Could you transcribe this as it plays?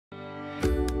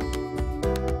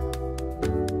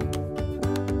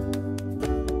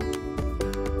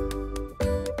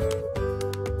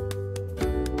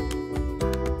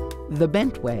The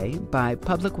Bentway by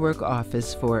Public Work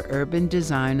Office for Urban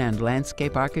Design and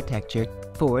Landscape Architecture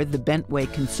for the Bentway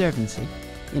Conservancy,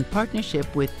 in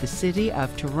partnership with the City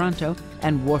of Toronto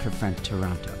and Waterfront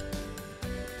Toronto.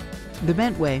 The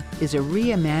Bentway is a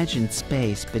reimagined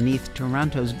space beneath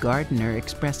Toronto's Gardiner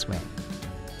Expressway.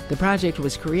 The project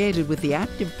was created with the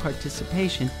active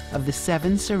participation of the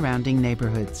 7 surrounding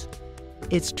neighborhoods.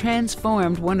 It's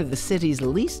transformed one of the city's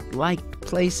least liked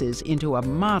places into a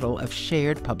model of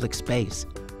shared public space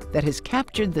that has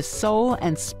captured the soul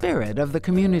and spirit of the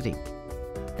community.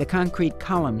 The concrete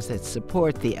columns that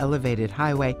support the elevated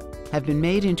highway have been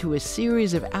made into a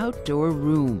series of outdoor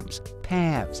rooms,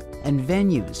 paths, and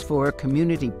venues for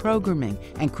community programming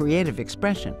and creative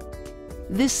expression.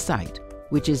 This site,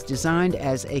 which is designed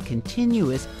as a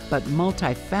continuous but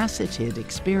multifaceted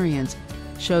experience,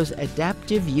 shows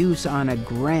adaptive use on a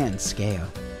grand scale.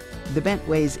 The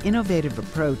Bentway's innovative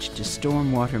approach to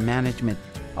stormwater management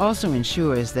also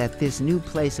ensures that this new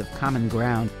place of common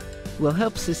ground will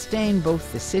help sustain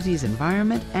both the city's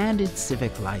environment and its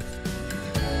civic life.